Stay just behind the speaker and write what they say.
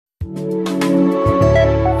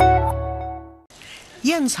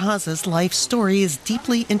Jens Hase's life story is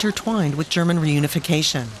deeply intertwined with German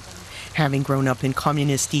reunification. Having grown up in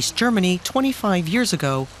communist East Germany 25 years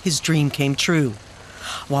ago, his dream came true.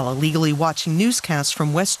 While illegally watching newscasts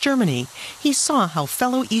from West Germany, he saw how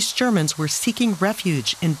fellow East Germans were seeking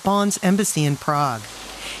refuge in Bonn's embassy in Prague.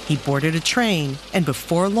 He boarded a train, and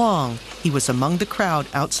before long, he was among the crowd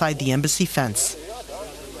outside the embassy fence.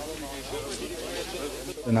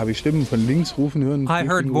 I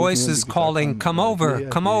heard voices calling, "Come over,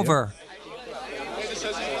 come over."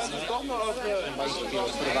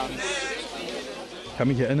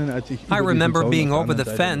 I remember being over the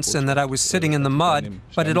fence and that I was sitting in the mud,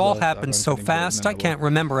 but it all happened so fast I can't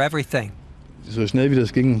remember everything.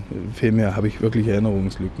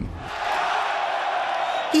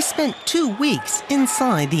 He spent 2 weeks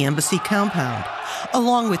inside the embassy compound,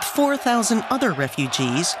 along with 4,000 other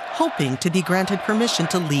refugees, hoping to be granted permission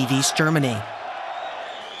to leave East Germany.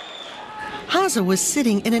 Hase was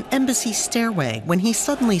sitting in an embassy stairway when he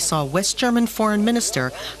suddenly saw West German Foreign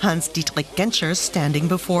Minister Hans-Dietrich Genscher standing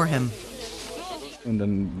before him.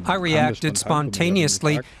 I reacted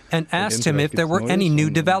spontaneously and asked him if there were any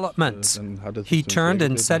new developments. He turned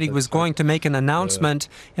and said he was going to make an announcement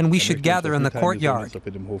and we should gather in the courtyard.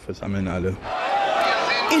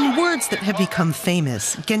 In words that have become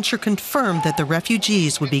famous, Genscher confirmed that the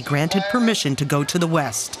refugees would be granted permission to go to the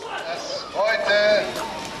West.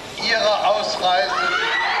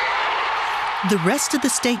 The rest of the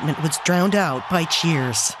statement was drowned out by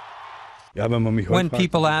cheers. When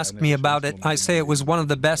people ask me about it, I say it was one of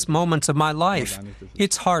the best moments of my life.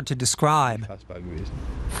 It's hard to describe.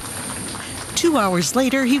 2 hours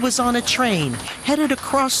later, he was on a train, headed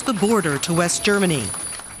across the border to West Germany.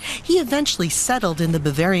 He eventually settled in the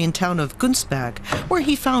Bavarian town of Günzburg, where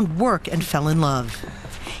he found work and fell in love.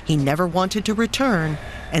 He never wanted to return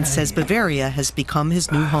and says Bavaria has become his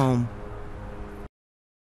new home.